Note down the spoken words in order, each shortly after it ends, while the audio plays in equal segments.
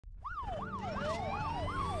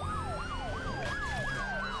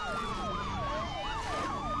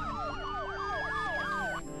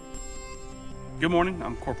Good morning,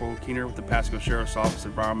 I'm Corporal Keener with the Pasco Sheriff's Office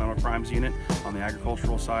Environmental Crimes Unit on the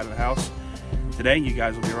agricultural side of the house. Today you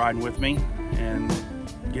guys will be riding with me and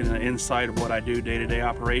getting an insight of what I do day-to-day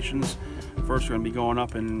operations. First, we're going to be going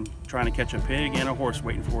up and trying to catch a pig and a horse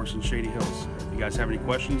waiting for us in Shady Hills. If you guys have any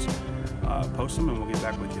questions, post them and we'll get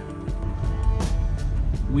back with you.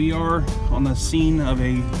 We are on the scene of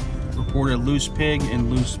a reported loose pig and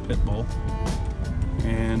loose pit bull,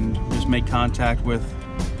 and just made contact with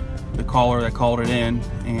the caller that called it in,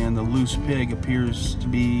 and the loose pig appears to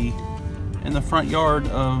be in the front yard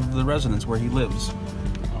of the residence where he lives. So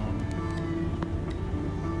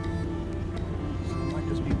he might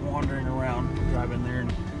just be wandering around. We'll drive in there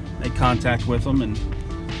and make contact with them and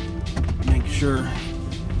make sure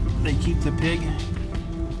they keep the pig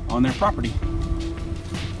on their property.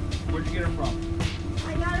 Where'd you get her from?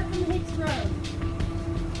 I got her from Hicks Road.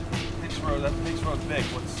 Hicks Road, that's Hicks Road's big.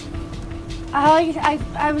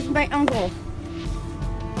 I was my uncle.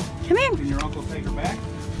 Come here. Can your uncle take her back?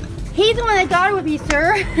 He's the one that got her with me,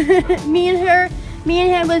 sir. me and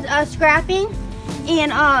him was scrapping,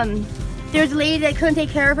 and there was a lady that couldn't take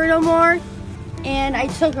care of her no more, and I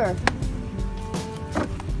took her.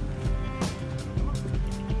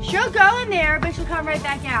 She'll go in there, but she'll come right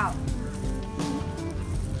back out.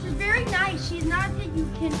 She's very nice. She's not that you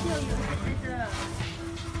can kill you.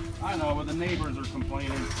 I know, but the neighbors are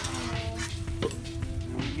complaining.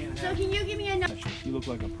 So can you give me a number? You look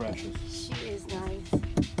like a precious. She is nice.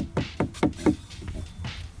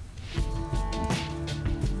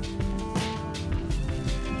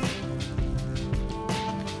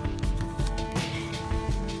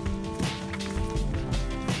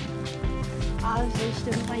 Obviously, she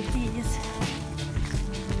doesn't like these.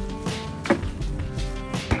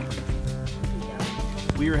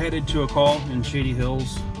 We are headed to a call in Shady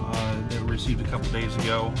Hills that we received a couple days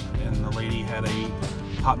ago, and the lady had a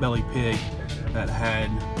potbelly pig that had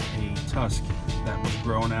a tusk that was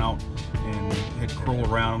grown out and had curled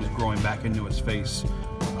around and was growing back into his face.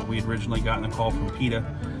 We had originally gotten a call from PETA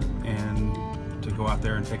and to go out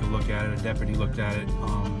there and take a look at it. A deputy looked at it,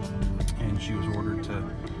 and she was ordered to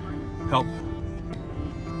help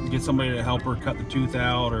get somebody to help her cut the tooth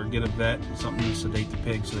out or get a vet, something to sedate the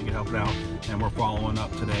pig so they could help it out. And we're following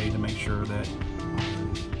up today to make sure that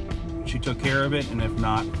she took care of it, and if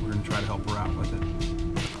not, we're going to try to help her out with it.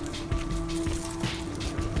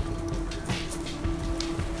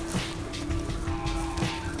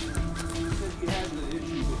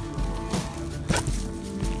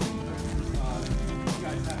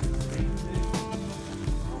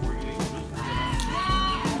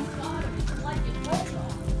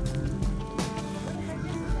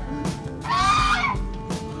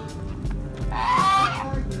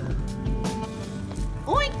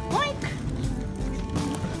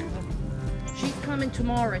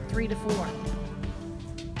 Tomorrow at 3 to 4.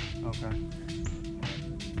 Okay.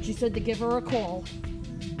 She said to give her a call.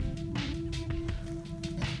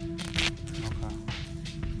 Okay.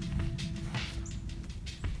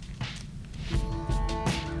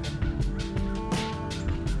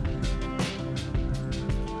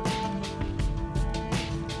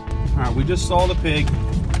 All right, we just saw the pig.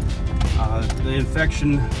 The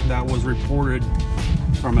infection that was reported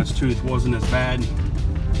from its tooth wasn't as bad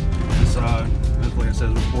as like I said,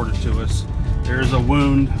 reported to us. There is a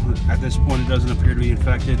wound. At this point, it doesn't appear to be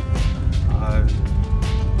infected.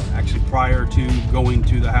 Actually, prior to going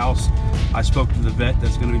to the house, I spoke to the vet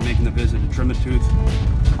that's going to be making the visit to trim the tooth.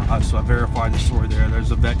 So I verified the story there.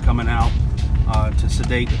 There's a vet coming out to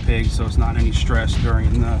sedate the pig, so it's not any stress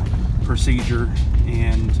during the procedure.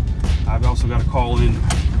 And I've also got a call in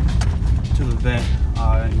to the vet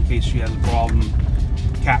in case she has a problem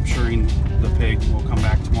capturing the pig. We'll come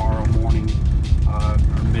back tomorrow morning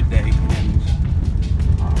or midday and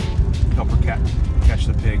help her catch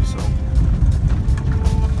the pig so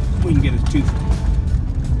we can get his tooth,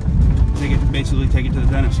 basically take it to the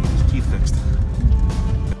dentist and get his teeth fixed.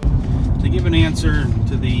 To give an answer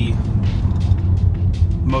to the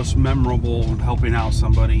most memorable helping out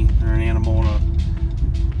somebody or an animal in a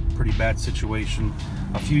pretty bad situation,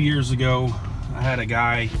 a few years ago I had a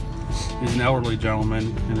guy, he's an elderly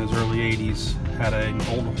gentleman in his early 80s, had an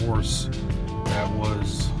old horse that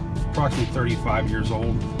was approximately 35 years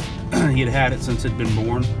old. He had it since it had been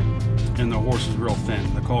born, and the horse was real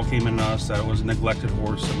thin. The call came in to us that it was a neglected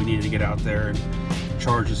horse, so we needed to get out there and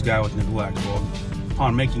charge this guy with neglect. Well,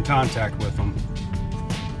 upon making contact with him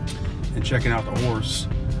and checking out the horse,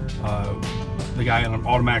 the guy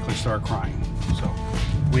automatically started crying. So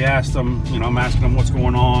we asked him, I'm asking him what's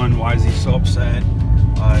going on, why is he so upset?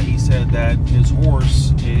 He said that his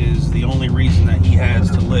horse is the only reason that he has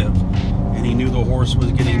to live, and he knew the horse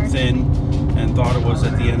was getting thin and thought it was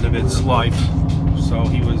at the end of its life. So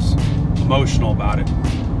he was emotional about it.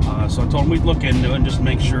 So I told him we'd look into it and just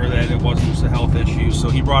make sure that it wasn't just a health issue. So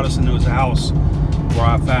he brought us into his house, where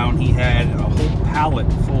I found he had a whole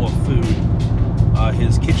pallet full of food.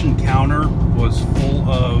 His kitchen counter was full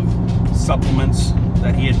of supplements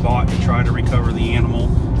that he had bought to try to recover the animal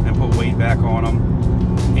and put weight back on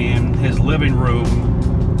him. And his living room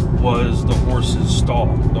was the horse's stall.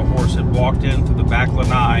 The horse had walked in through the back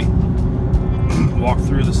lanai, walked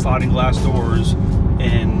through the sliding glass doors,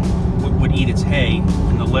 and would eat its hay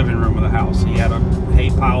in the living room of the house. He had a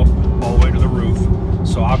hay pile all the way to the roof,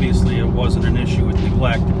 so obviously it wasn't an issue with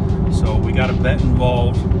neglect. So we got a vet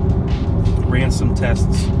involved, ran some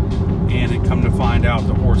tests, and it come to find out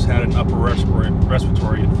the horse had an upper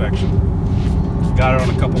respiratory infection. Got it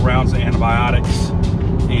on a couple rounds of antibiotics,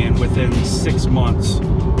 and within 6 months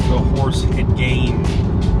the horse had gained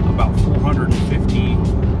about 450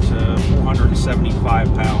 to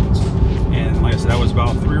 475 pounds. And like I said, that was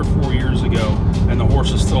about 3 or 4 years ago, and the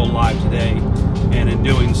horse is still alive today. And in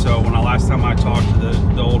doing so, last time I talked to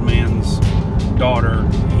the old man's daughter,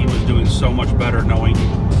 he was doing so much better, knowing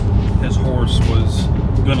his horse was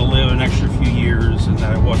going to live an extra few years, and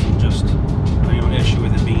that it wasn't just an issue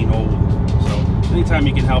with it being old. So anytime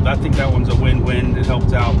you can help, I think that one's a win-win. It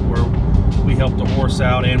helped out where we helped the horse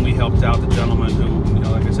out, and we helped out the gentleman who,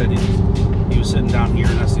 like I said, he was sitting down here,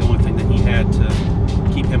 and that's the only thing that he had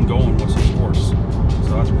to keep him going was his horse.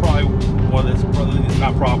 So that's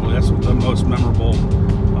that's the most memorable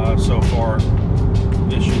so far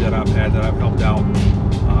issue that I've had, that I've helped out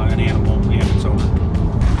an animal and its owner.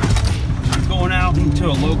 I'm going out into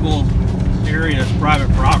a local area, it's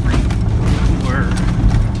private property, where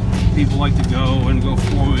people like to go and go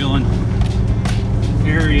four-wheeling,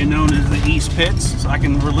 area known as the East Pits. So I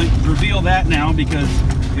can reveal that now, because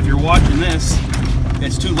if you're watching this,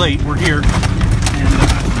 it's too late. We're here,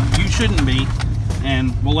 and you shouldn't be,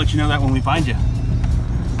 and we'll let you know that when we find you.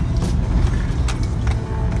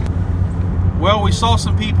 Well, we saw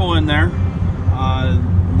some people in there.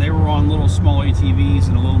 They were on little small ATVs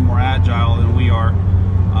and a little more agile than we are,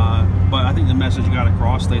 but I think the message got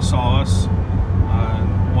across. They saw us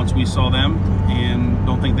once we saw them, and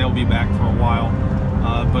don't think they'll be back for a while.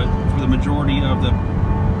 But for the majority of the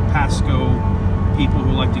Pasco people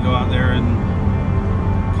who like to go out there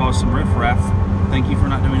and cause some riffraff, thank you for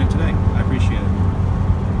not doing it today. I appreciate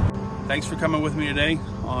it. Thanks for coming with me today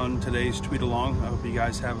on today's Tweet Along. I hope you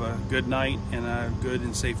guys have a good night and a good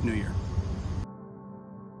and safe New Year.